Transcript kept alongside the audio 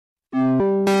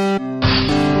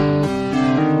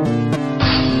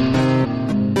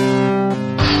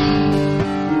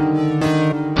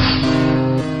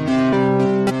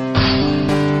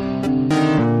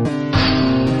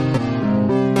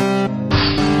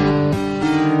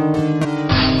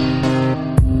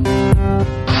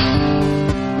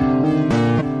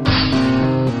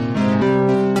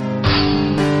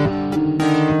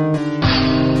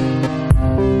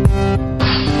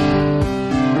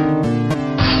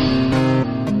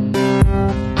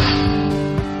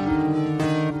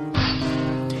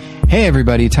Hey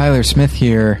everybody, Tyler Smith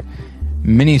here,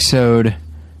 minisode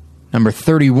number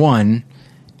 31,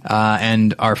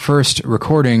 and our first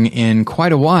recording in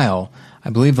quite a while.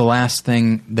 I believe the last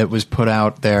thing that was put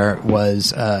out there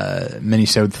was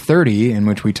minisode 30, in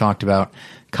which we talked about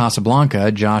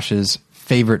Casablanca, Josh's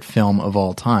favorite film of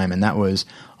all time, and that was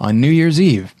on New Year's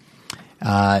Eve.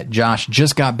 Josh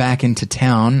just got back into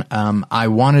town. I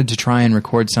wanted to try and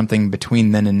record something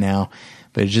between then and now,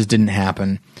 but it just didn't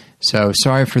happen. So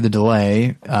sorry for the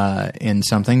delay in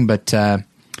something, but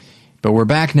we're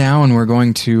back now, and we're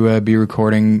going to be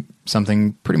recording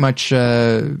something pretty much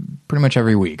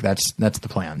every week. That's the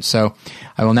plan. So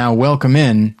I will now welcome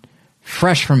in,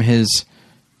 fresh from his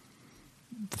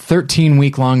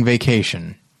 13-week-long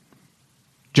vacation,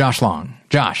 Josh Long.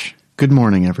 Josh, good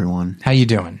morning, everyone. how you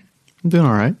doing? I'm doing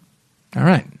all right. All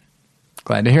right,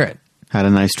 glad to hear it. Had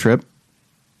a nice trip.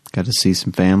 Got to see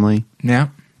some family, Yeah.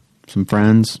 some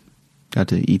friends. Got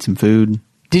to eat some food.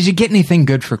 Did you get anything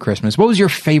good for Christmas? What was your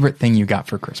favorite thing you got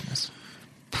for Christmas?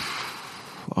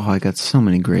 Oh, I got so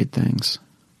many great things.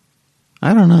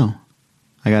 I don't know.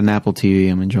 I got an Apple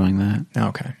TV. I'm enjoying that.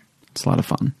 Okay, It's a lot of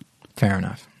fun. fair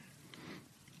enough.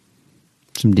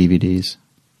 Some DVDs.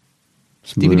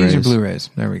 Some DVDs or Blu-rays. Blu-rays?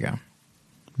 There we go.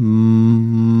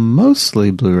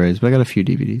 Mostly Blu-rays, but I got a few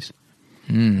DVDs.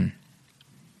 I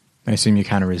assume you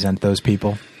kind of resent those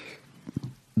people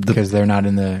because they're not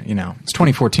in the, it's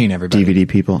 2014, everybody. DVD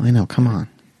people. I know, come on.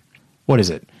 What is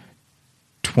it?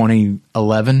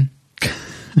 2011?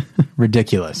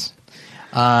 Ridiculous.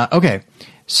 Okay,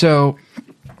 so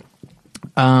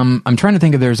I'm trying to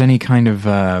think if there's any kind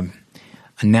of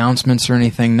announcements or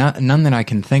anything. None that I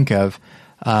can think of.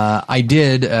 I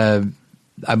did,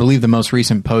 I believe the most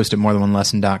recent post at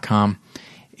morethanonelesson.com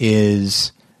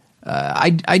is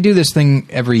I do this thing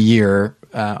every year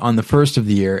on the first of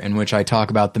the year in which I talk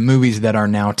about the movies that are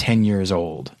now 10 years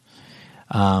old.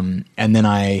 And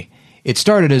then it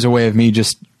started as a way of me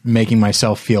just making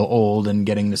myself feel old and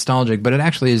getting nostalgic, but it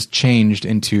actually has changed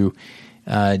into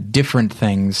different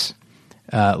things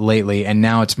lately. And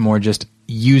now it's more just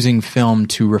using film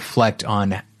to reflect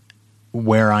on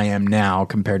where I am now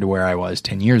compared to where I was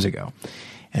 10 years ago.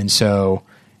 And so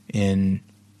in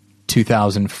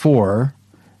 2004,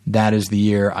 that is the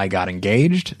year I got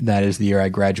engaged. That is the year I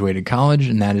graduated college.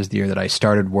 And that is the year that I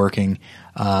started working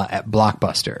at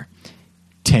Blockbuster.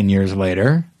 10 years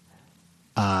later,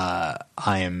 I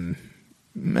am,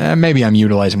 maybe I'm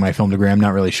utilizing my film degree. I'm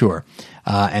not really sure.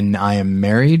 And I am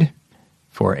married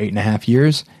for 8.5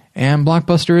 years, and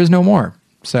Blockbuster is no more.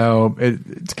 So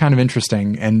it's kind of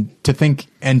interesting, and to think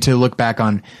and to look back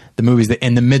on the movies that,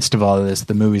 in the midst of all of this,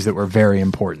 the movies that were very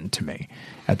important to me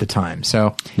at the time.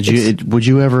 So, Would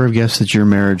you ever have guessed that your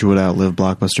marriage would outlive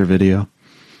Blockbuster Video?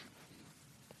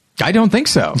 I don't think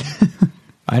so.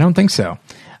 I don't think so.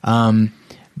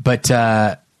 But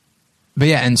yeah,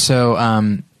 and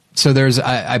so there's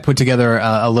I put together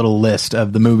a little list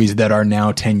of the movies that are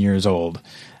now 10 years old.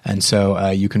 And so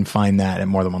you can find that at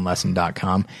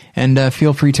morethanonelesson.com, and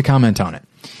feel free to comment on it.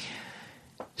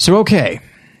 So, okay,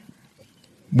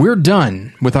 we're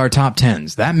done with our top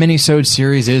 10s. That minisode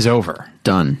series is over.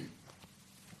 Done.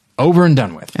 Over and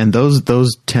done with. And those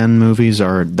 10 movies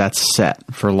that's set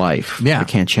for life. Yeah. It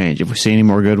can't change. If we see any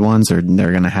more good ones, they're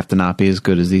going to have to not be as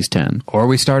good as these 10. Or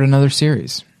we start another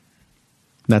series.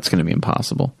 That's going to be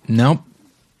impossible. Nope.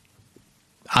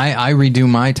 I redo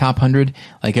my top 100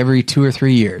 like every 2 or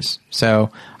 3 years.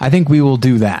 So I think we will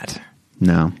do that.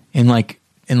 No. In like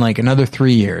another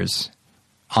 3 years,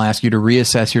 I'll ask you to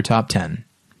reassess your top 10.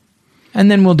 And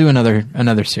then we'll do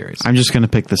another series. I'm just going to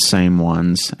pick the same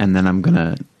ones, and then I'm going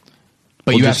to...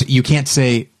 But you can't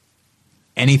say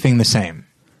anything the same.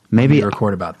 Maybe when we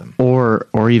record about them.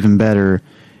 Or even better,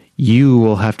 you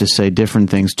will have to say different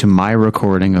things to my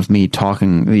recording of me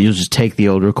talking. You'll just take the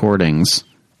old recordings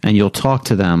and you'll talk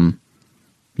to them.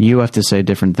 You have to say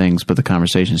different things, but the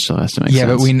conversation still has to make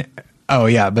sense.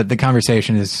 But the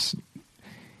conversation is...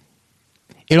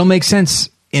 It'll make sense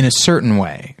in a certain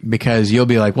way, because you'll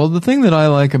be like, well, the thing that I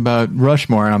like about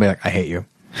Rushmore, and I'll be like, I hate you.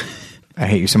 I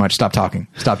hate you so much. Stop talking.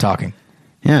 Stop talking.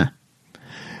 Yeah.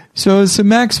 So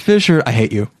Max Fisher, I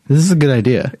hate you. This is a good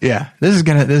idea. Yeah. I'm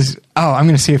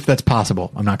going to see if that's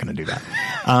possible. I'm not going to do that.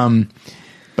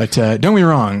 But don't get me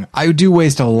wrong. I do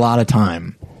waste a lot of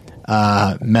time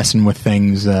messing with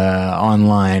things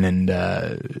online and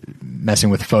messing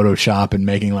with Photoshop and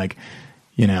making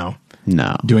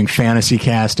doing fantasy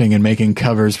casting and making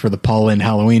covers for the Paul Lynde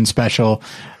Halloween special.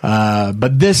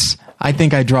 But this, I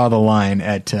think I draw the line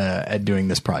at doing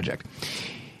this project.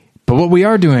 But what we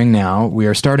are doing now, we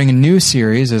are starting a new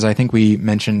series, as I think we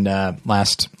mentioned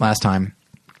last time.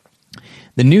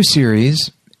 The new series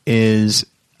is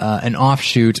an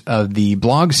offshoot of the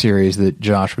blog series that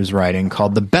Josh was writing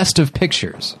called The Best of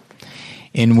Pictures,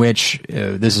 in which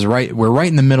we're right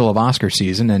in the middle of Oscar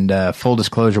season, and full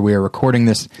disclosure, we are recording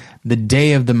this the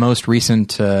day of the most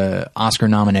recent Oscar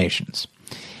nominations.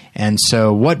 And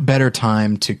so what better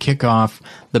time to kick off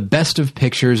the Best of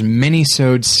Pictures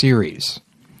mini-sode series?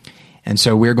 And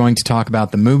so we're going to talk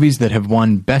about the movies that have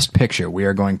won Best Picture. We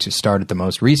are going to start at the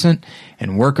most recent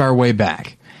and work our way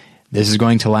back. This is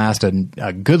going to last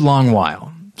a good long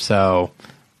while. So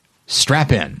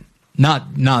strap in.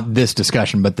 Not this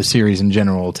discussion, but the series in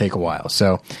general will take a while.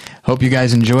 So hope you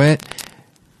guys enjoy it.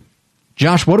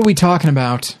 Josh, what are we talking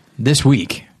about this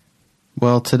week?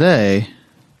 Well,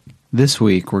 this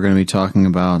week, we're going to be talking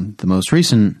about the most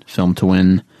recent film to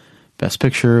win Best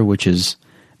Picture, which is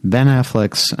Ben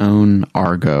Affleck's own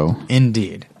Argo.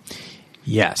 Indeed.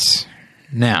 Yes.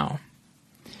 Now,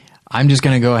 I'm just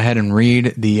going to go ahead and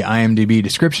read the IMDb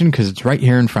description because it's right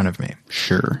here in front of me.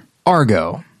 Sure.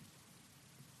 Argo.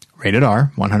 Rated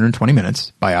R, 120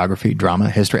 minutes, biography, drama,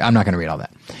 history. I'm not going to read all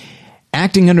that.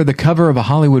 Acting under the cover of a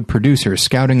Hollywood producer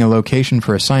scouting a location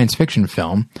for a science fiction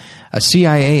film, a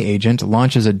CIA agent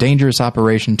launches a dangerous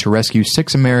operation to rescue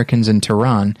 6 Americans in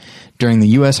Tehran during the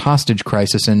U.S. hostage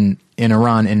crisis in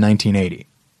Iran in 1980.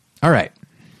 All right.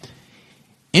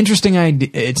 Interesting idea.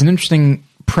 It's an interesting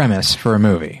premise for a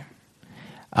movie.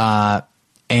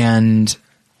 And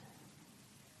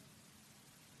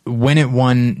when it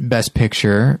won Best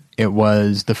Picture, it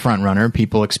was the front runner.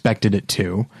 People expected it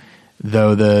to.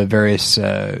 Though the various,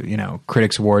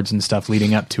 critics awards and stuff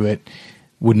leading up to it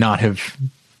would not have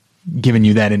given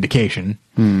you that indication.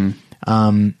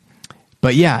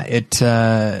 But yeah,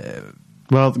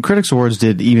 well, the critics awards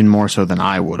did even more so than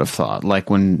I would have thought.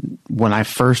 Like when I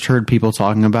first heard people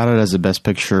talking about it as a Best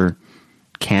Picture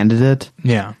candidate,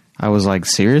 yeah, I was like,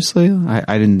 seriously?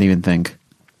 I didn't even think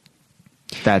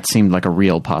that seemed like a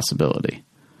real possibility.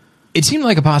 It seemed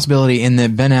like a possibility in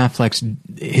that Ben Affleck's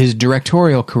his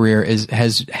directorial career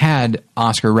has had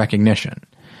Oscar recognition.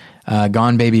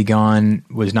 Gone Baby Gone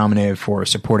was nominated for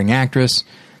supporting actress.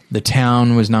 The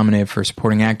Town was nominated for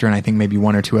supporting actor, and I think maybe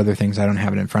one or two other things. I don't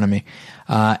have it in front of me.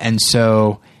 And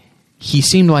so he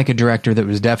seemed like a director that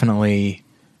was definitely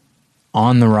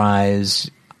on the rise.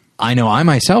 I know I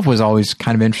myself was always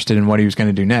kind of interested in what he was going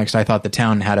to do next. I thought The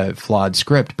Town had a flawed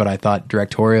script, but I thought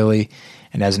directorially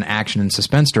and as an action and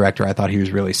suspense director, I thought he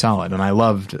was really solid, and I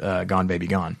loved Gone Baby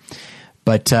Gone.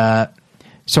 But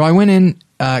so I went in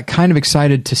kind of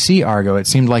excited to see Argo. It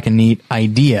seemed like a neat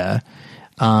idea.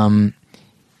 And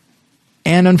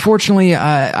unfortunately,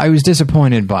 I was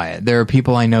disappointed by it. There are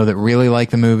people I know that really like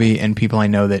the movie, and people I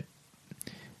know that,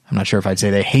 I'm not sure if I'd say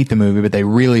they hate the movie, but they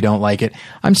really don't like it.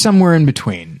 I'm somewhere in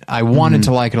between. I wanted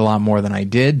to like it a lot more than I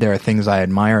did. There are things I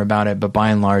admire about it, but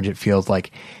by and large, it feels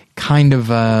like kind of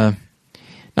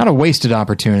not a wasted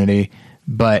opportunity,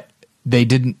 but they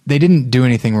didn't do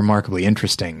anything remarkably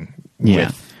interesting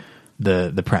with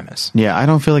the premise. Yeah, I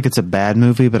don't feel like it's a bad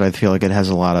movie, but I feel like it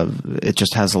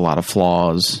just has a lot of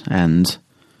flaws, and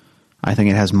I think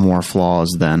it has more flaws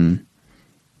than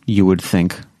you would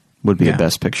think would be a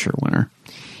Best Picture winner.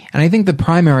 And I think the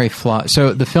primary flaw,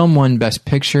 so the film won Best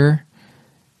Picture,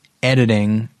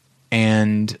 editing,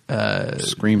 and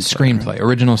screenplay. Right?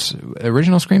 Original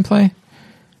screenplay?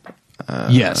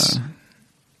 Yes.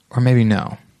 Or maybe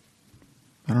no.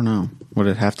 I don't know. Would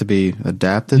it have to be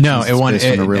adapted? No, it won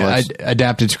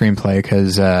adapted screenplay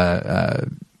because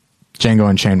Django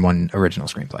Unchained won original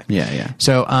screenplay. Yeah.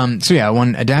 So it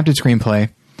won adapted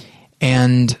screenplay,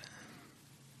 and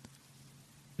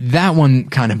that one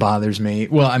kind of bothers me.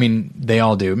 Well, I mean, they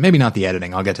all do. Maybe not the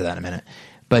editing. I'll get to that in a minute.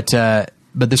 But the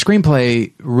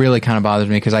screenplay really kind of bothers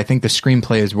me because I think the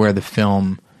screenplay is where the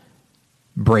film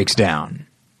breaks down.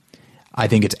 I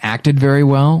think it's acted very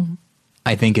well.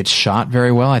 I think it's shot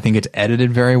very well. I think it's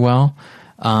edited very well.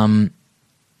 And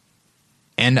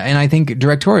I think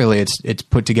directorially it's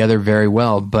put together very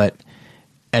well, but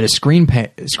at a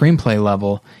screenplay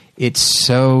level, it's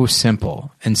so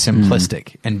simple and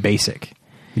simplistic and basic.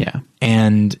 Yeah.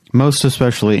 And most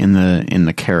especially in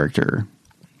the character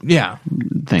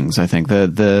things, I think.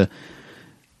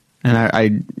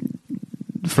 I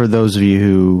for those of you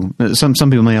who some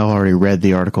people may have already read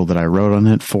the article that I wrote on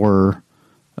it for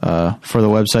the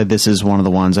website. This is one of the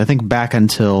ones I think back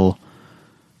until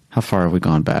how far have we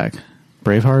gone back?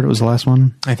 Braveheart was the last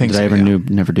one. I think. Did I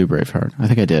never do Braveheart? I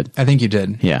think I did. I think you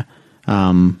did. Yeah.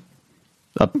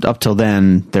 Up till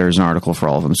then, there's an article for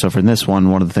all of them. So for this one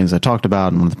of the things I talked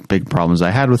about and one of the big problems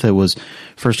I had with it was,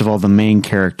 first of all, the main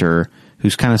character,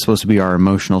 who's kind of supposed to be our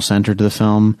emotional center to the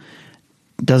film,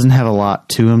 doesn't have a lot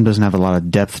to him, doesn't have a lot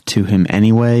of depth to him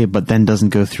anyway, but then doesn't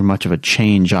go through much of a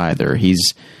change either.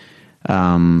 He's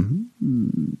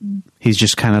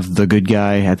just kind of the good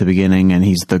guy at the beginning, and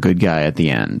he's the good guy at the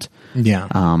end. Yeah.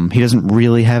 He doesn't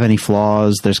really have any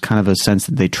flaws. There's kind of a sense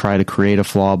that they try to create a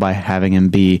flaw by having him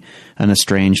be an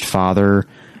estranged father,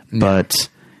 but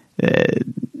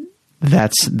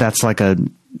that's like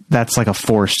a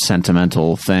forced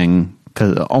sentimental thing,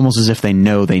 'cause almost as if they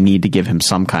know they need to give him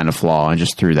some kind of flaw and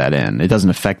just threw that in. It doesn't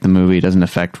affect the movie. It doesn't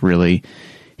affect really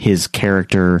his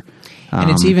character. And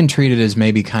it's even treated as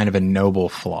maybe kind of a noble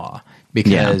flaw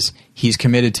because he's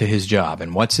committed to his job.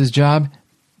 And what's his job?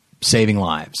 Saving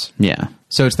lives. Yeah.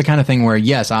 So it's the kind of thing where,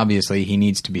 yes, obviously he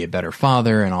needs to be a better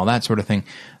father and all that sort of thing,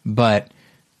 but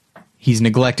he's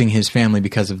neglecting his family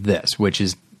because of this, which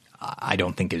is, I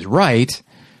don't think is right,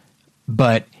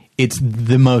 but it's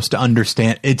the most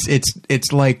understand.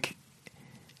 It's like,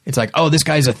 oh, this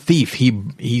guy's a thief.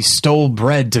 He stole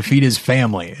bread to feed his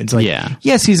family. It's like,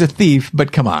 yes, he's a thief,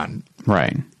 but come on.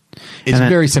 Right. It's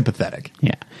very sympathetic.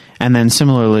 Yeah. And then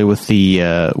similarly with the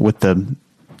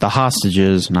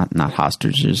hostages, not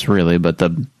hostages really, but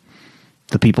the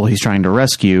people he's trying to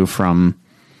rescue from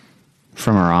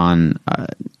Iran,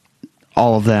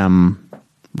 all of them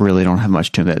really don't have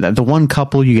much to them. The one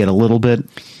couple, you get a little bit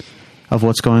of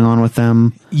what's going on with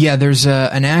them. Yeah, there's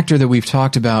an actor that we've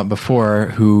talked about before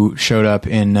who showed up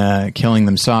in Killing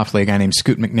Them Softly, a guy named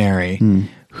Scoot McNairy,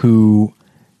 who,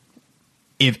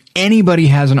 if anybody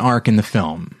has an arc in the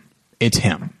film, it's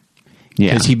him.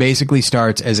 Yeah. Because he basically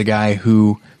starts as a guy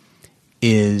who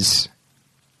is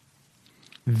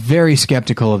very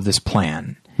skeptical of this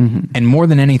plan. And more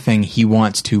than anything, he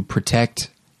wants to protect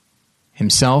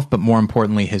himself, but more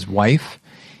importantly, his wife.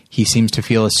 He seems to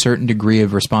feel a certain degree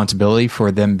of responsibility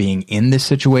for them being in this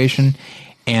situation.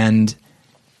 And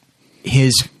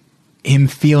him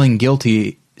feeling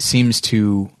guilty seems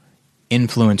to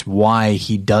influence why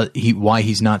why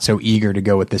he's not so eager to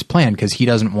go with this plan, because he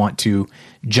doesn't want to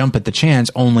jump at the chance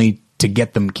only to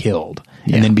get them killed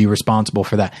and then be responsible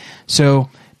for that. So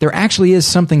there actually is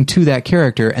something to that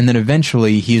character, and then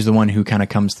eventually he's the one who kind of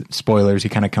comes, spoilers, he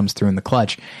kind of comes through in the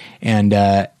clutch and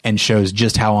shows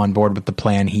just how on board with the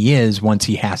plan he is once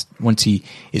he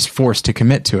is forced to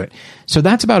commit to it. So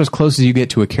that's about as close as you get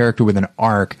to a character with an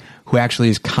arc who actually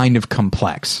is kind of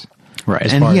complex.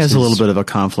 Right. And he has a little bit of a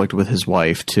conflict with his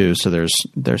wife too, so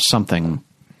there's something.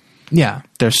 Yeah.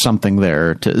 There's something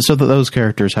there so that those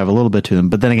characters have a little bit to them.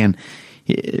 But then again,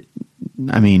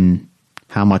 I mean,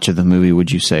 how much of the movie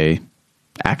would you say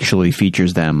actually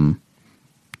features them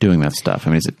doing that stuff?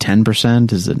 I mean, is it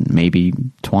 10%? Is it maybe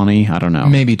 20? I don't know.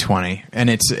 Maybe 20. And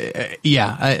it's,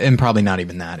 and probably not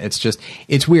even that. It's just,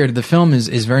 it's weird. The film is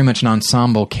very much an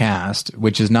ensemble cast,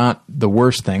 which is not the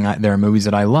worst thing. There are movies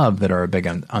that I love that are a big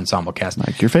ensemble cast.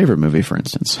 Like your favorite movie, for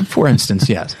instance. For instance,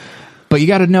 yes. But you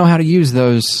got to know how to use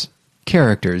those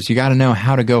characters. You got to know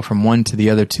how to go from one to the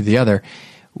other,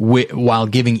 while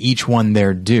giving each one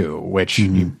their due, which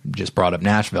you just brought up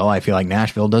Nashville. I feel like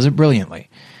Nashville does it brilliantly.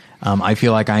 I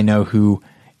feel like I know who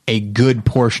a good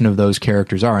portion of those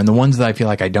characters are, and the ones that I feel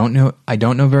like I don't know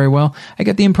very well, I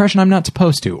get the impression I'm not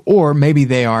supposed to, or maybe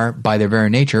they are by their very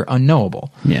nature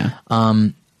unknowable. Yeah.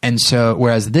 And so,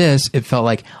 whereas this, it felt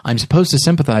like I'm supposed to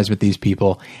sympathize with these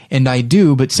people, and I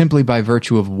do, but simply by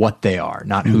virtue of what they are,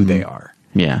 not who they are.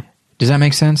 Yeah. Does that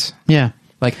make sense? Yeah.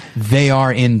 Like, they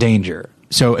are in danger,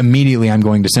 so immediately I'm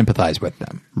going to sympathize with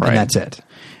them, right. And that's it.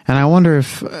 And I wonder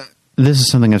if this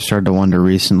is something I've started to wonder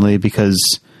recently, because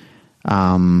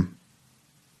sometimes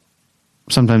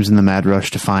in the mad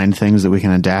rush to find things that we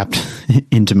can adapt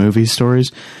into movie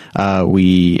stories, I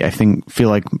feel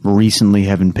like recently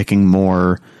have been picking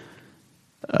more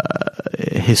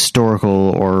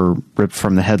historical or ripped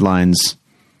from the headlines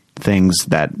things,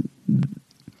 that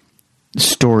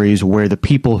stories where the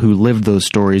people who lived those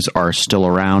stories are still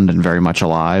around and very much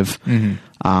alive.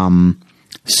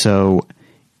 So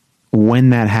when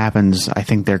that happens, I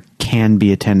think there can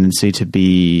be a tendency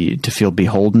to feel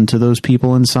beholden to those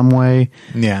people in some way.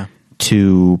 Yeah.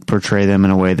 To portray them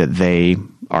in a way that they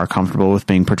are comfortable with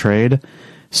being portrayed.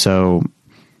 So,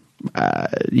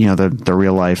 the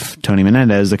real life Tony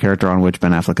Menendez, the character on which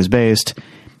Ben Affleck is based.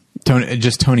 Tony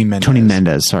Menendez. Tony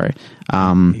Menendez, sorry.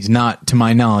 He's not, to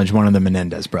my knowledge, one of the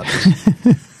Menendez brothers.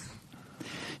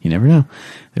 You never know.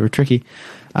 They were tricky.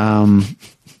 But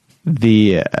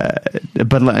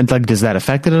like, does that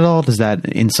affect it at all? Does that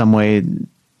in some way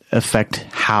affect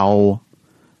how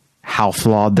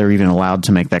flawed they're even allowed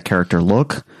to make that character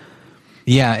look?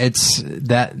 Yeah, it's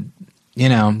that,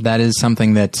 that is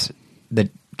something that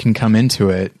can come into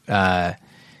it.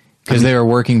 because they were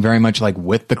working very much like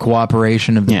with the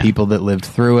cooperation of the people that lived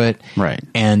through it. Right.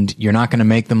 And you're not going to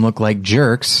make them look like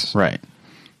jerks. Right.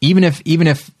 Even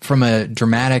if from a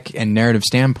dramatic and narrative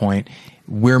standpoint,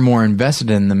 we're more invested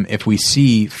in them if we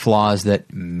see flaws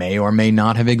that may or may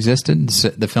not have existed.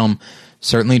 The film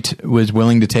certainly was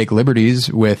willing to take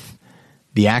liberties with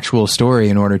the actual story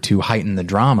in order to heighten the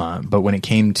drama. But when it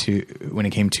came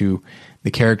to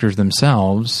the characters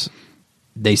themselves,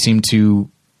 they seemed to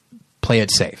play it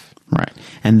safe. Right.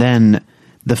 And then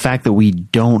the fact that we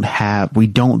don't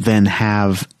then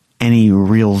have any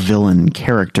real villain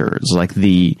characters. Like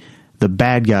the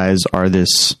bad guys are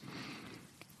this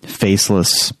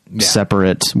faceless,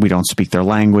 separate, we don't speak their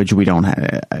language, we don't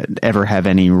ever have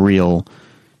any real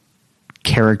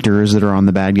characters that are on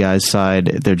the bad guys' side.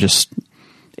 They're just,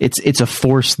 it's a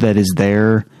force that is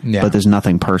there, but there's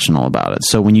nothing personal about it.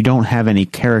 So when you don't have any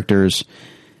characters,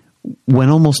 when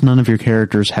almost none of your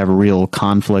characters have real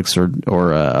conflicts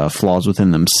or flaws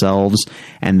within themselves,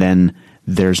 and then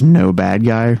there's no bad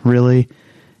guy really,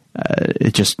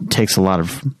 it just takes a lot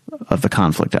of the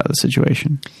conflict out of the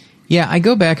situation. Yeah, I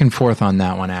go back and forth on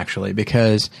that one, actually,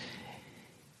 because,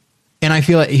 and I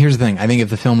feel like, here's the thing, I think if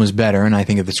the film was better, and I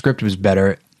think if the script was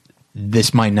better,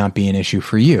 this might not be an issue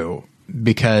for you,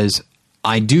 because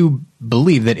I do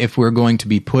believe that if we're going to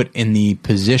be put in the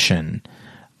position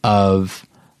of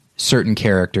certain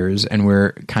characters, and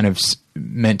we're kind of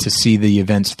meant to see the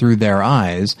events through their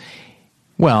eyes,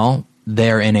 well,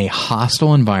 they're in a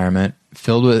hostile environment,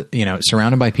 filled with,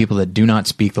 surrounded by people that do not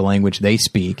speak the language they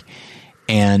speak,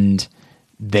 and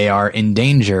they are in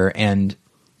danger, and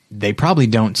they probably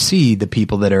don't see the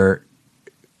people that are,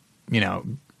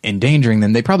 endangering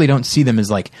them. They probably don't see them as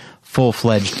like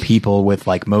full-fledged people with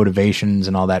like motivations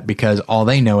and all that, because all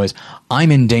they know is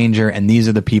I'm in danger and these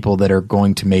are the people that are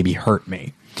going to maybe hurt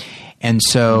me. And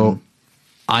so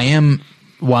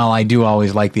while I do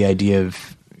always like the idea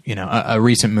of, a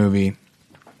recent movie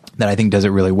that I think does it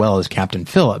really well is Captain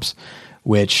Phillips,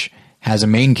 which has a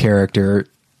main character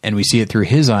and we see it through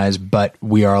his eyes, but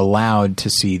we are allowed to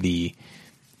see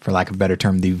for lack of a better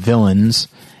term, the villains,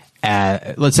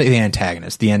 let's say the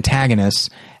antagonists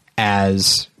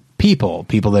as people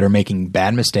that are making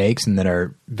bad mistakes and that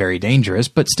are very dangerous,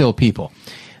 but still people.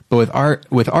 But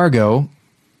with Argo,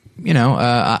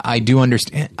 I do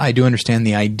understand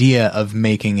the idea of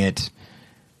making it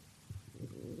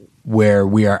where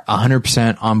we are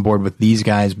 100% on board with these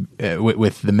guys,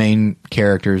 with the main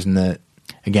characters and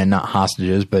again, not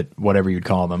hostages, but whatever you'd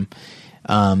call them.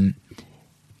 And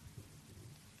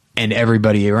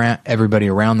everybody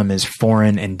around them is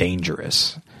foreign and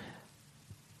dangerous.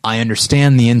 I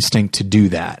understand the instinct to do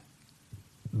that,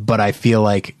 but I feel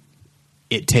like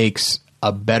it takes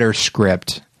a better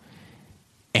script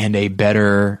and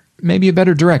maybe a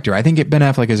better director. I think Ben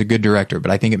Affleck is a good director,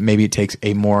 but I think maybe it takes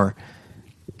a more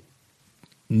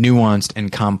nuanced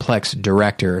and complex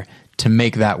director to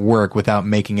make that work without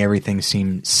making everything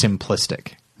seem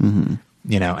simplistic. Mm-hmm.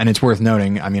 And it's worth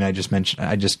noting, I mean, I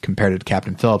just compared it to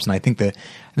Captain Phillips, and I think the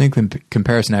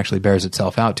comparison actually bears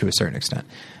itself out to a certain extent.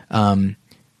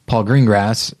 Paul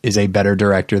Greengrass is a better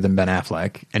director than Ben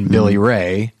Affleck, and Billy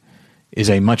Ray is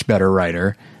a much better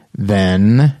writer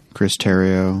than Chris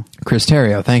Terrio.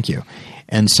 Thank you.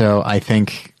 And so I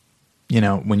think,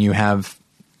 when you have,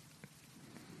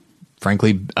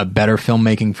 frankly, a better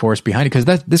filmmaking force behind it,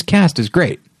 because this cast is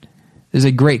great. This is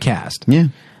a great cast. Yeah.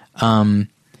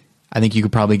 I think you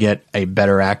could probably get a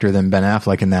better actor than Ben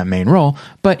Affleck in that main role,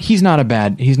 but he's not a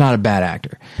bad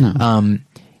actor. No.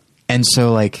 And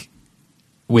so, like,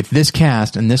 with this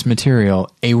cast and this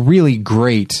material, a really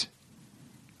great,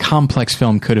 complex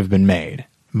film could have been made,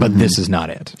 but this is not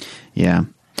it. Yeah.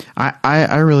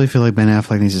 I really feel like Ben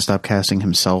Affleck needs to stop casting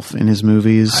himself in his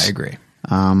movies. I agree.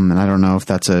 And I don't know if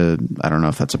that's a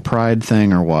pride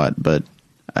thing or what, but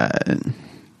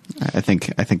I think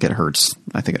it hurts.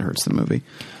 I think it hurts the movie.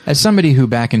 As somebody who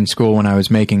back in school when I was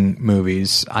making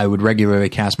movies, I would regularly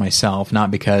cast myself,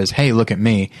 not because, hey, look at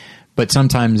me, but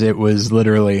sometimes it was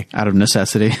literally out of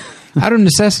necessity. Out of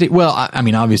necessity. Well, I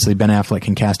mean, obviously Ben Affleck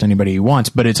can cast anybody he wants,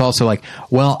 but it's also like,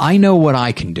 well, I know what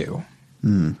I can do.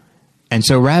 And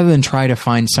so rather than try to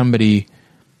find somebody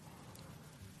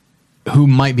who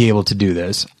might be able to do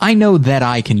this, I know that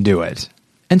I can do it.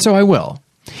 And so I will.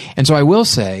 And so I will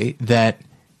say that,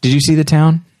 did you see The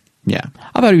Town? Yeah.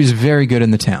 I thought he was very good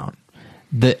in The Town.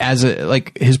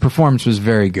 His performance was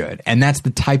very good. And that's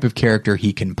the type of character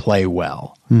he can play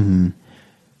well. Mm-hmm.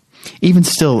 Even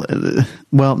still,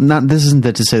 this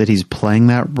isn't to say that he's playing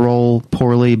that role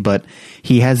poorly, but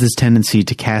he has this tendency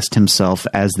to cast himself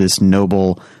as this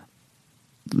noble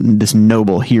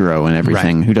hero and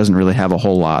everything, who doesn't really have a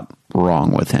whole lot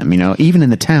wrong with him. You know, even in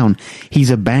the town, he's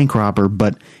a bank robber,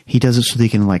 but he does it so that he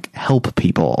can like help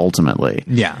people ultimately.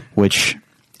 Yeah. Which,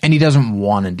 and he doesn't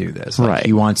want to do this. Like,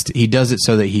 right. He does it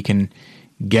so that he can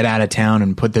get out of town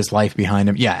and put this life behind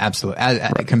him. Yeah, absolutely.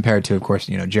 Right. Compared to, of course,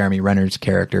 you know, Jeremy Renner's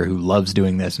character who loves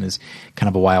doing this and is kind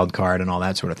of a wild card and all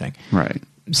that sort of thing. Right.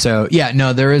 So yeah,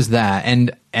 no, there is that.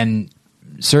 And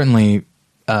certainly,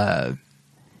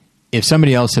 if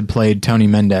somebody else had played Tony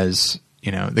Mendez,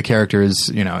 you know, the character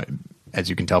is, you know, as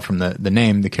you can tell from the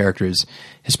name, the character is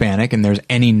Hispanic, and there's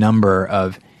any number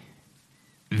of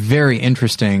very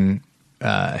interesting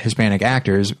Hispanic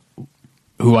actors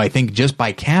who I think just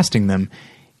by casting them,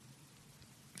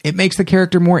 it makes the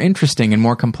character more interesting and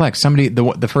more complex.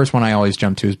 The first one I always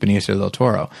jump to is Benicio del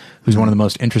Toro, who's one of the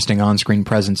most interesting on-screen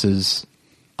presences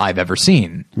I've ever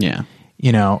seen. Yeah.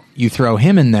 You know, you throw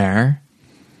him in there,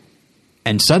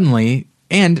 and suddenly,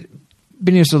 and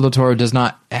Benicio del Toro does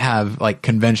not have like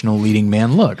conventional leading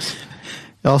man looks.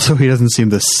 Also, he doesn't seem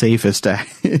the safest.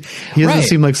 He doesn't Right.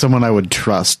 seem like someone I would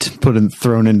trust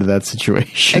thrown into that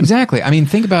situation. Exactly. I mean,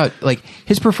 think about like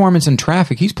his performance in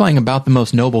Traffic. He's playing about the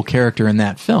most noble character in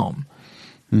that film,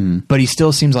 but he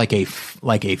still seems like a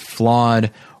flawed,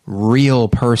 real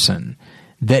person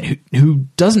that who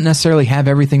doesn't necessarily have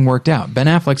everything worked out. Ben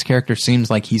Affleck's character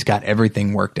seems like he's got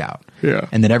everything worked out,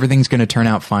 and that everything's going to turn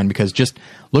out fine because just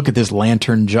look at this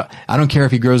lantern jaw. I don't care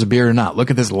if he grows a beard or not. Look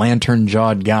at this lantern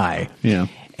jawed guy. Yeah.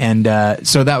 And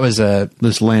so that was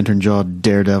this lantern jawed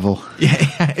daredevil.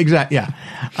 Yeah, exactly. Yeah.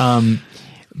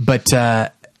 But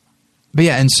yeah.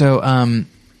 And so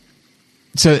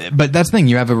but that's the thing.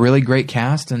 You have a really great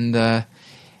cast, and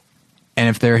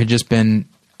if there had just been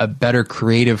a better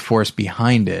creative force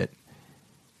behind it,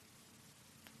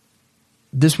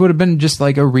 this would have been just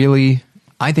like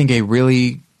I think a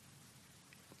really,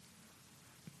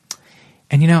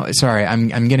 and you know, sorry,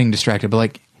 I'm getting distracted, but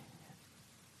like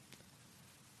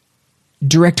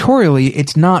directorially,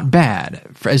 it's not bad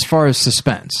as far as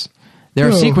suspense. There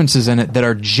are sequences in it that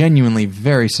are genuinely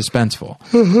very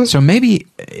suspenseful. So maybe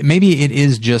it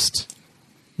is just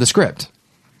the script.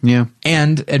 Yeah.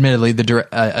 And admittedly,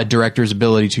 a director's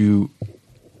ability to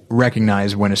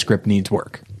recognize when a script needs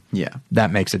work. Yeah.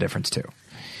 That makes a difference too.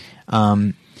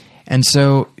 And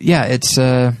so, yeah, it's,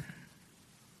 and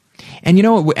you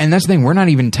know what, and that's the thing, we're not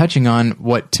even touching on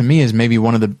what to me is maybe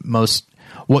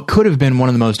what could have been one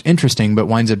of the most interesting, but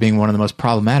winds up being one of the most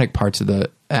problematic parts of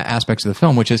the aspects of the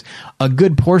film, which is a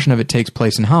good portion of it takes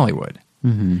place in Hollywood.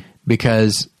 Mm-hmm.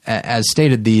 Because as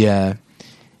stated, the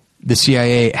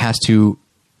CIA has to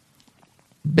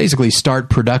basically start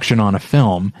production on a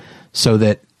film so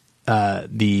that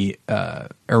the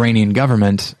Iranian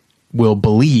government will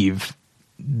believe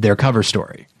their cover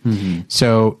story. Mm-hmm.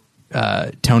 So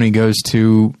Tony goes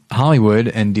to Hollywood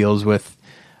and deals with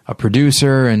a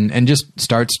producer and just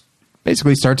starts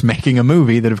making a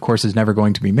movie that, of course, is never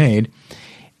going to be made.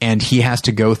 And he has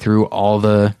to go through all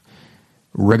the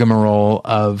rigmarole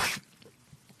of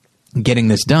getting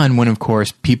this done when, of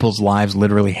course, people's lives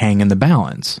literally hang in the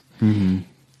balance. Mm-hmm.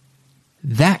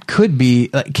 That could be,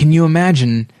 can you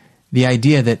imagine the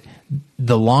idea that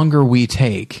the longer we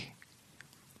take,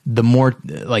 the more,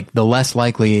 the less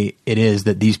likely it is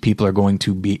that these people are going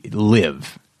to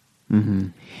live. Mm-hmm.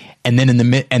 And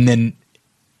then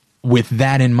with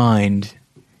that in mind,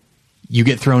 you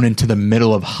get thrown into the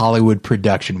middle of Hollywood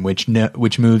production, which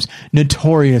moves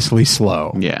notoriously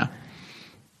slow. Yeah.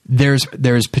 There's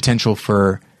potential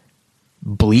for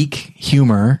bleak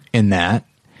humor in that.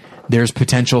 There's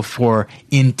potential for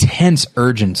intense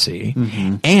urgency.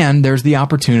 Mm-hmm. And there's the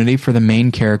opportunity for the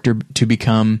main character to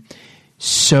become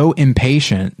so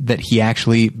impatient that he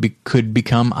actually could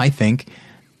become, I think,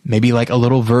 maybe like a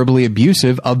little verbally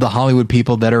abusive of the Hollywood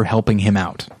people that are helping him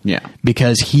out. Yeah.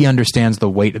 Because he understands the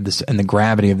weight of this and the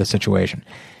gravity of the situation.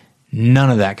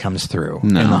 None of that comes through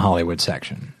in the Hollywood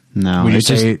section. No. Would you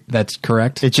say that's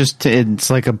correct? It's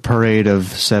like a parade of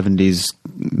 70s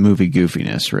movie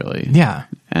goofiness, really. Yeah.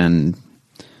 And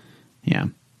yeah.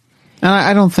 And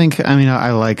I don't think,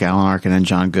 I like Alan Arkin and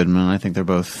John Goodman. I think they're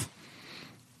both,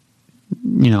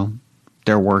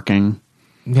 they're working.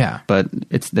 Yeah. But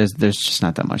there's just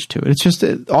not that much to it. It's just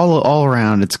all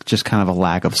around, it's just kind of a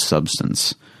lack of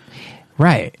substance.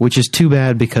 Right. Which is too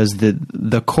bad because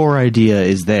the core idea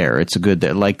is there. It's a good,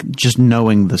 like just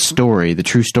knowing the story, the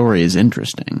true story is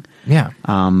interesting. Yeah.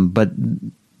 But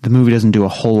the movie doesn't do a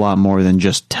whole lot more than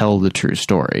just tell the true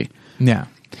story. Yeah.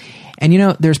 And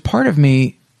there's part of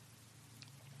me,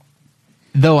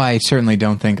 though I certainly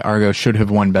don't think Argo should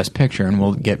have won Best Picture, and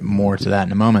we'll get more to that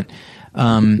in a moment.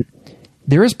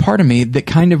 There is part of me that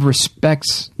kind of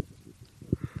respects.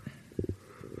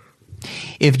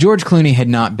 if George Clooney had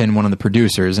not been one of the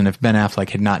producers, and if Ben Affleck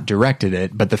had not directed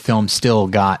it, but the film still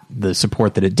got the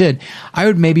support that it did, I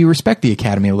would maybe respect the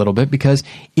Academy a little bit, because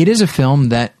it is a film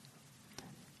that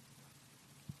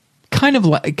kind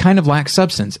of lacks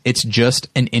substance. It's just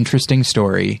an interesting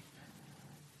story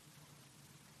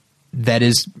that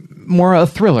is more a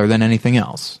thriller than anything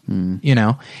else, you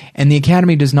know? And the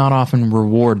Academy does not often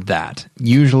reward that.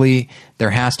 Usually it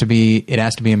has to be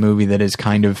a movie that is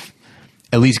kind of,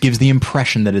 at least gives the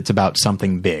impression that it's about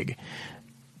something big,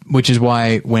 which is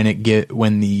why when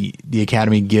the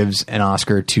Academy gives an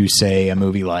Oscar to, say, a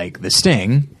movie like The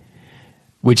Sting,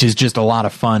 which is just a lot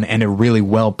of fun and a really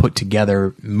well put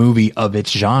together movie of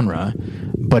its genre,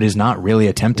 but is not really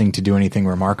attempting to do anything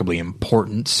remarkably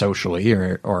important socially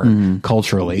or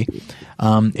culturally.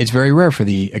 It's very rare for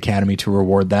the Academy to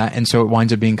reward that, and so it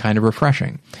winds up being kind of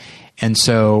refreshing. And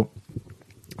so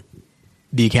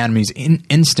the Academy's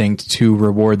instinct to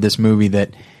reward this movie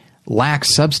that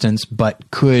lacks substance, but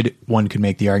one could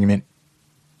make the argument,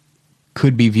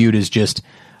 could be viewed as just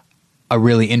a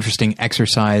really interesting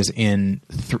exercise in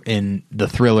the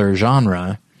thriller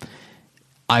genre,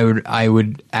 I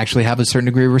would actually have a certain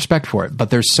degree of respect for it. But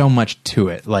there's so much to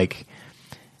it. Like,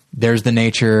 there's the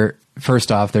nature. First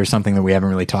off, there's something that we haven't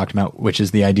really talked about, which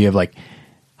is the idea of like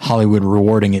Hollywood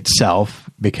rewarding itself,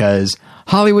 because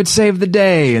Hollywood saved the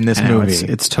day in this movie.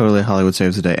 It's totally Hollywood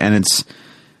saves the day, and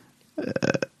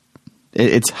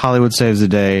it's Hollywood saves the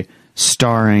day,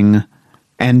 starring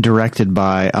and directed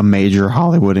by a major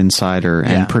Hollywood insider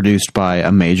and produced by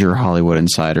a major Hollywood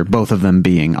insider, both of them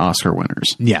being Oscar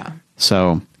winners. Yeah.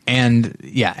 So, and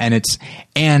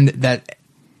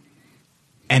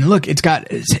look, it's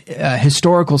got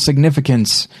historical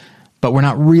significance, but we're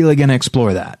not really going to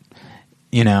explore that.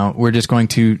 You know, we're just going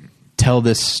to tell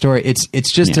this story.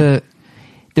 It's just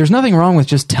there's nothing wrong with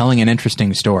just telling an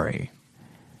interesting story,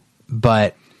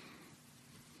 but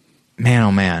man,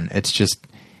 oh man, it's just,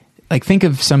 like, think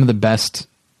of some of the best.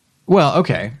 Well,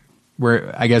 okay,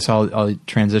 I guess I'll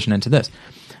transition into this.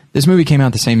 This movie came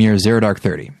out the same year as Zero Dark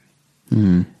 30.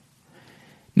 Mm.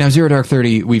 Now, Zero Dark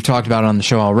 30, we've talked about it on the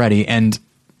show already, and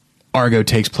Argo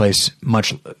takes place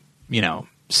much,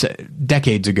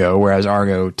 decades ago, whereas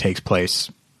Argo takes place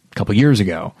a couple years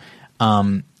ago.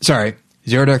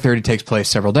 Zero Dark 30 takes place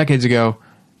several decades ago.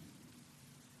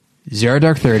 Zero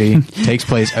Dark 30 takes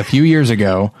place a few years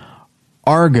ago.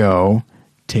 Argo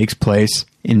takes place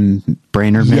in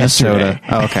Brainerd, Minnesota.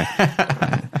 Oh, okay.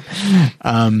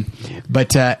 And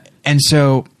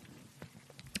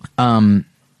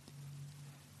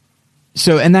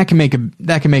that can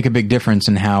make a big difference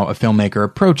in how a filmmaker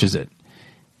approaches it.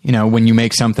 You know, when you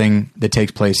make something that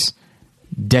takes place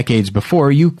decades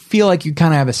before, you feel like you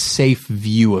kind of have a safe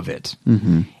view of it.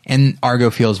 Mm-hmm. And Argo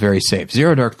feels very safe.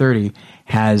 Zero Dark 30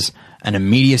 has an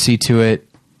immediacy to it,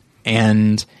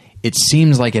 and it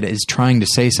seems like it is trying to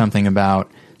say something about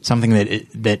something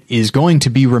that is going to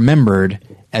be remembered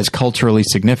as culturally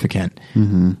significant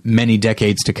many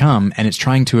decades to come. And it's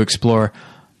trying to explore,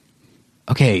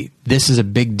 okay, this is a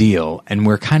big deal, and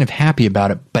we're kind of happy about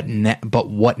it, but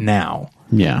what now?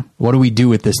 Yeah. What do we do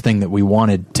with this thing that we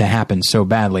wanted to happen so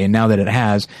badly? And now that it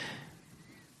has,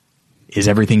 is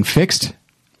everything fixed?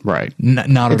 Right.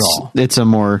 Not at all. That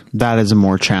is a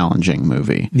more challenging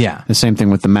movie. Yeah. The same thing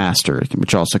with The Master,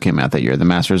 which also came out that year. The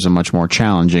Master is a much more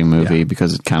challenging movie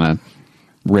because it kind of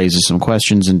raises some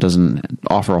questions and doesn't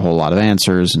offer a whole lot of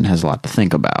answers and has a lot to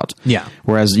think about. Yeah.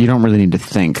 Whereas you don't really need to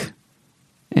think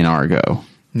in Argo.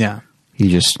 Yeah.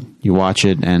 You watch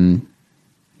it and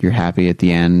you're happy at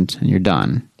the end and you're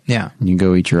done. Yeah. And you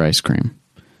go eat your ice cream.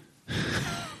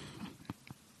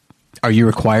 Are you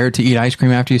required to eat ice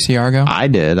cream after you see Argo? I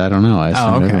did. I don't know. I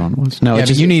assumed everyone was. No, yeah,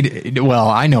 but you need. Well,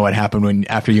 I know what happened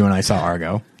after you and I saw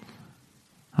Argo.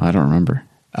 I don't remember.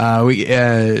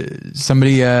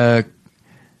 Somebody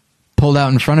pulled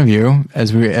out in front of you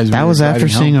as we. That was after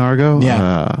seeing Argo.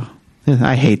 Yeah,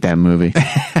 I hate that movie.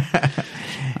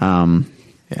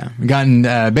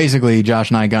 Yeah, basically,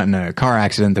 Josh and I got in a car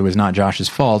accident that was not Josh's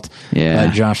fault. Yeah,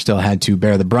 Josh still had to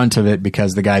bear the brunt of it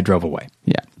because the guy drove away.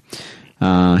 Yeah.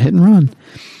 Hit and run.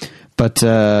 But,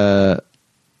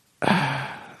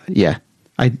 yeah,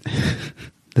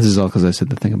 this is all because I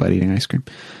said the thing about eating ice cream.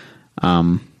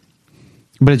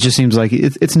 But it just seems like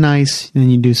it's nice,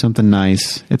 and you do something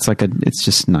nice. It's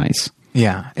just nice.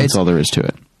 Yeah. That's all there is to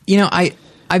it. You know,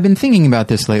 I've been thinking about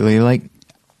this lately. Like,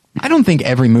 I don't think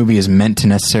every movie is meant to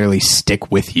necessarily stick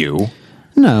with you.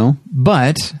 No.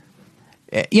 But,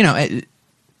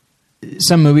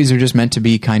 some movies are just meant to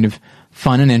be kind of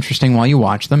fun and interesting while you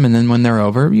watch them, and then when they're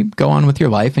over, you go on with your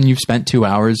life, and you've spent 2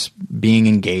 hours being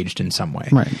engaged in some way,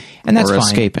 right? And that's or fine.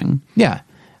 Escaping, yeah.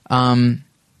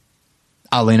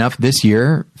 Oddly enough, this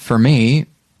year, for me,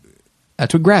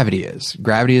 that's what Gravity is.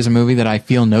 Gravity is a movie that I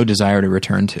feel no desire to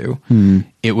return to.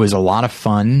 It was a lot of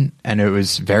fun, and it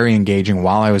was very engaging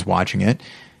while I was watching it.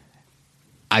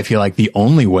 I feel like the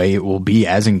only way it will be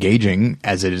as engaging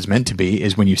as it is meant to be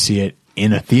is when you see it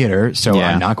in a theater, so Yeah.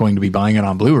 I'm not going to be buying it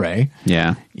on Blu-ray.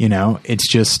 Yeah. You know, it's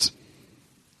just...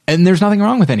 And there's nothing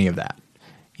wrong with any of that,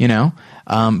 you know?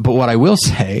 But what I will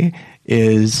say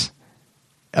is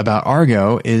about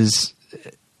Argo is...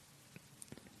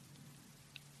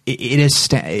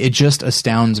 It just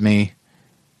astounds me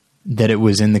that it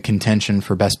was in the contention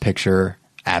for Best Picture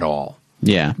at all.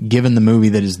 Yeah. Given the movie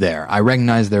that is there. I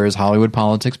recognize there is Hollywood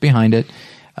politics behind it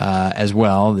as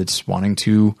well. That's wanting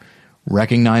to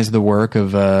recognize the work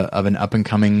of an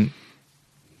up-and-coming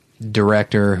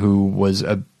director who was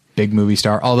a big movie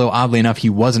star. Although, oddly enough, he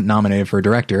wasn't nominated for a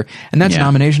director. And that's a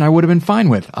nomination I would have been fine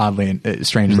with,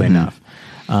 strangely enough.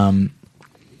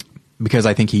 Because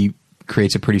I think he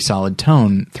creates a pretty solid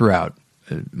tone throughout,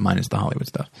 minus the Hollywood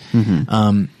stuff.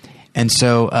 And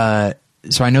so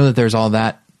I know that there's all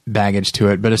that baggage to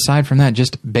it, but aside from that,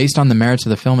 just based on the merits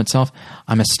of the film itself,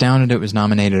 I'm astounded it was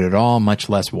nominated at all, much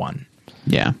less won.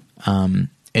 Yeah.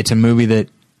 It's a movie that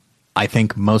I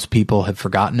think most people have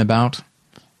forgotten about,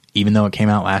 even though it came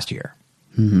out last year.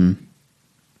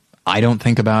 I don't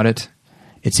think about it.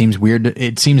 It seems weird.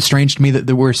 It seems strange to me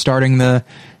that we're starting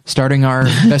our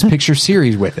Best Picture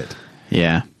series with it.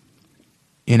 Yeah.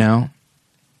 You know?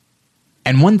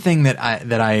 And one thing that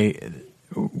I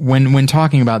when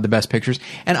talking about the Best Pictures,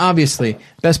 and obviously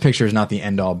Best Picture is not the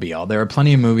end all be all. There are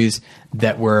plenty of movies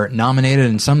that were nominated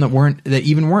and some that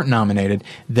even weren't nominated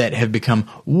that have become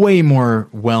way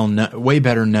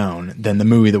better known than the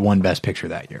movie that won Best Picture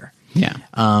that year. Yeah.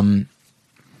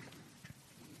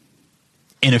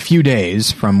 In a few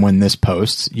days from when this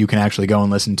posts, you can actually go and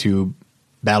listen to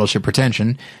Battleship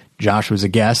Pretension. Josh was a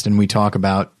guest, and we talk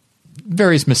about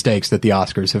various mistakes that the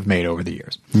Oscars have made over the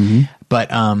years. But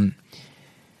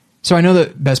so I know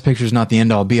that Best Picture is not the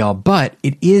end all be all, but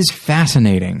it is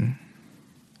fascinating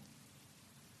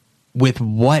with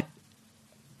what,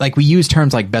 like, we use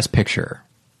terms like Best Picture,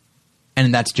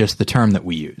 and that's just the term that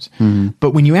we use.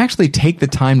 But when you actually take the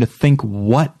time to think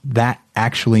what that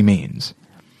actually means,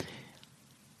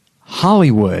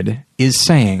 Hollywood is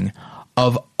saying,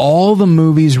 of all the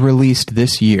movies released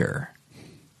this year,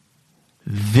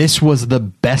 this was the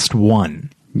best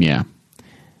one. Yeah.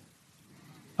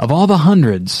 Of all the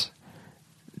hundreds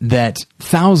that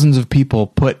thousands of people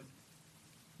put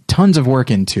tons of work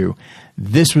into,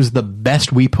 this was the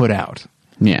best we put out.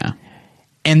 Yeah.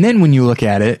 And then when you look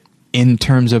at it in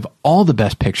terms of all the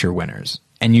Best Picture winners,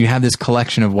 and you have this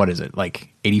collection of, what is it, like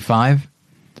 85?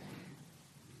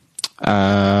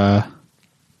 Yeah,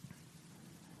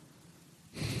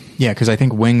 because I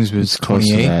think Wings was Close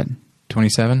to 28, that.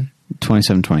 27?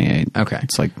 27, 28. Okay.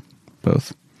 It's like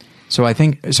both. So I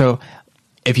think, so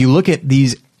if you look at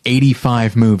these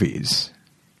 85 movies,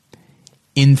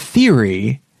 in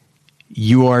theory,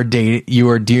 you are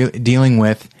dealing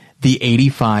with the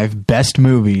 85 best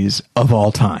movies of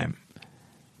all time.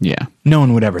 Yeah. No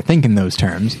one would ever think in those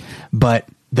terms, but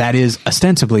that is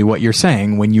ostensibly what you're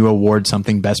saying when you award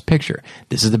something Best Picture.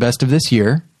 This is the best of this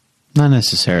year. Not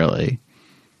necessarily,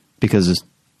 because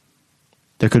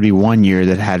there could be one year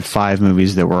that had 5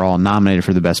 movies that were all nominated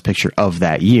for the Best Picture of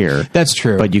that year. That's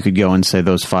true. But you could go and say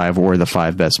those 5 were the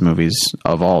 5 best movies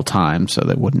of all time, so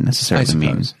that wouldn't necessarily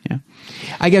mean. Yeah.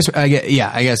 I guess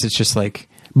it's just like,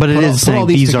 but it is put all saying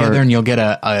these these together are, and you'll get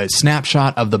a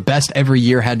snapshot of the best every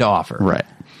year had to offer. right.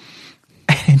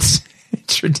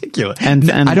 It's ridiculous. And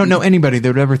I don't know anybody that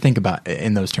would ever think about it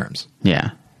in those terms.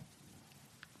 Yeah.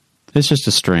 It's just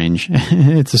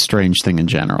it's a strange thing in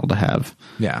general to have.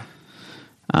 Yeah.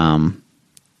 And,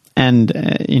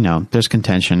 there's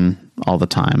contention all the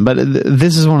time. But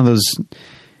this is one of those...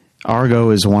 Argo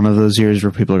is one of those years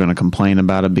where people are going to complain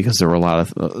about it because there were a lot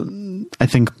of... I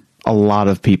think a lot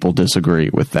of people disagree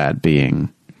with that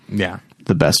being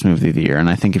the best movie of the year. And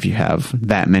I think if you have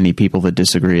that many people that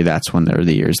disagree, that's when they're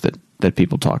the years that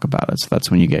people talk about it. So that's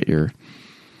when you get your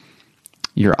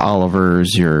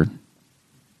Olivers, your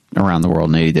Around the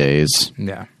World in 80 Days,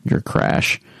 your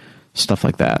Crash, stuff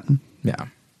like that. Yeah.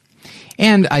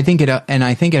 And I think it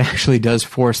actually does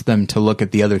force them to look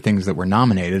at the other things that were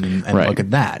nominated and Right. look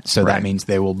at that. So Right. that means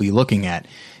they will be looking at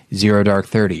Zero Dark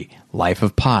 30, Life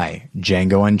of Pi,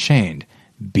 Django Unchained,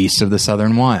 Beasts of the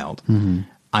Southern Wild. Mm-hmm.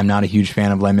 I'm not a huge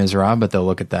fan of Les Miserables, but they'll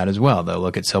look at that as well. They'll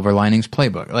look at Silver Linings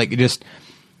Playbook. Like, just,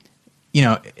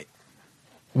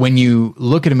 when you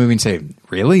look at a movie and say,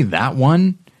 really, that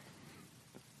one?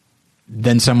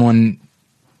 Then someone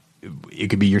it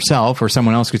could be yourself, or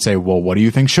someone else could say, well, what do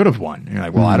you think should have won? And you're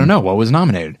like, well, I don't know. What was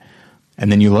nominated?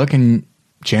 And then you look, and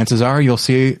chances are you'll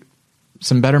see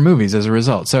some better movies as a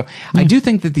result. So I do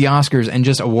think that the Oscars and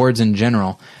just awards in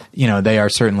general, they are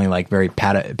certainly like very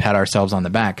pat ourselves on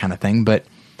the back kind of thing. But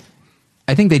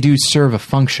I think they do serve a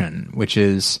function, which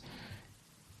is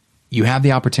you have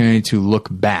the opportunity to look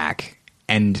back,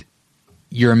 and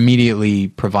you're immediately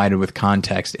provided with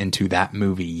context into that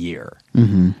movie year.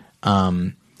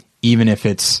 Even if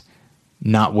it's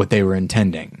not what they were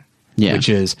intending. Yeah. Which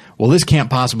is, well, this can't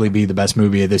possibly be the best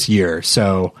movie of this year,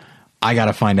 so I got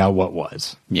to find out what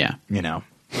was. Yeah.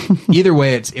 Either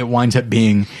way, it winds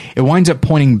up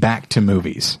pointing back to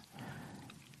movies.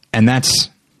 And that's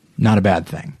not a bad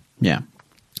thing. Yeah.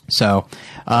 So,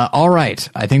 all right.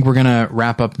 I think we're going to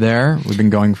wrap up there. We've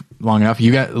been going long enough.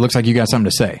 It looks like you got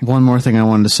something to say. One more thing I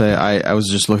wanted to say. I was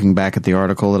just looking back at the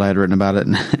article that I had written about it,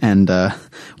 and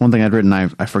one thing I'd written,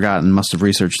 I forgot and must have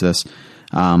researched this.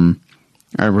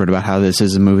 I wrote about how this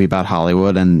is a movie about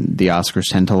Hollywood, and the Oscars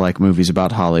tend to like movies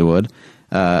about Hollywood.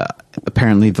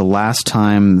 Apparently, the last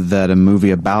time that a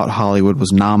movie about Hollywood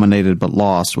was nominated but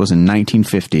lost was in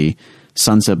 1950.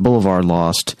 Sunset Boulevard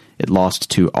lost. It lost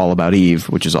to All About Eve,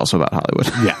 which is also about Hollywood.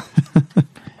 Yeah.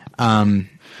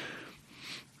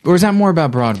 Or is that more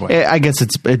about Broadway? I guess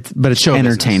it's show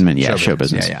entertainment. Business. Yeah, show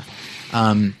business. Yeah.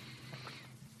 And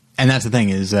that's the thing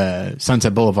is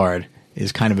Sunset Boulevard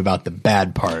is kind of about the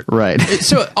bad part. Right.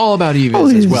 So All About Eve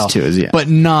is as well. Too, yeah. But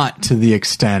not to the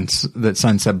extent that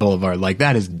Sunset Boulevard, like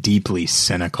that is deeply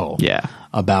cynical. Yeah.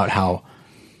 About how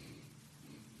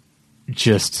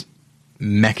just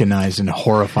mechanized and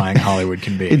horrifying Hollywood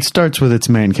can be. It starts with its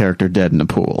main character dead in a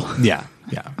pool. Yeah.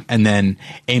 And then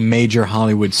a major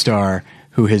Hollywood star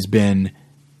who has been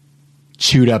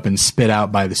chewed up and spit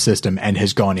out by the system and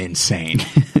has gone insane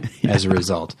as a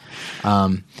result.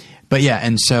 But yeah,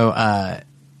 and so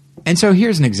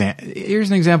here's an example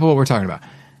of what we're talking about.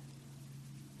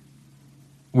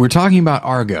 We're talking about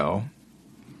Argo,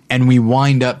 and we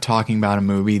wind up talking about a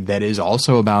movie that is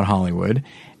also about Hollywood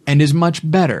and is much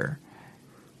better.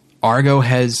 Argo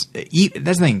that's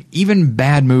the thing. Even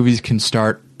bad movies can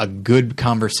start a good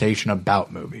conversation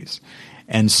about movies.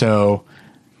 And so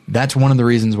that's one of the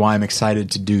reasons why I'm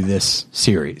excited to do this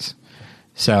series.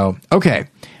 So, okay.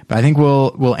 But I think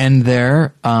we'll end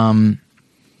there. There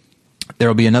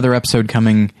will be another episode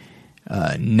coming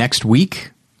next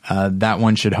week. That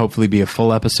one should hopefully be a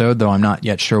full episode, though I'm not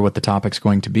yet sure what the topic's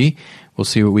going to be. We'll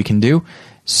see what we can do.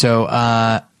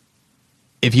 So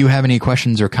if you have any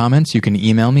questions or comments, you can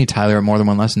email me,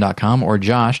 Tyler@morethanonelesson.com, or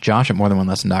Josh at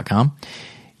morethanonelesson.com.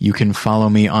 You can follow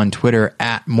me on Twitter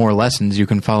 @MoreLessons. You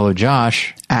can follow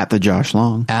Josh @the Josh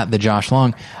Long.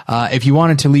 If you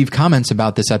wanted to leave comments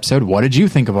about this episode, what did you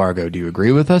think of Argo? Do you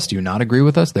agree with us? Do you not agree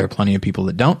with us? There are plenty of people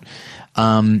that don't.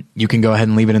 You can go ahead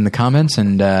and leave it in the comments,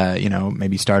 and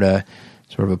maybe start a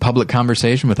sort of a public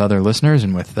conversation with other listeners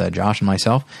and with Josh and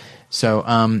myself. So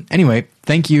anyway,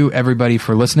 thank you everybody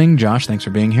for listening. Josh, thanks for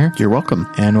being here. You're welcome.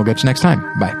 And we'll get you next time.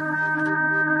 Bye.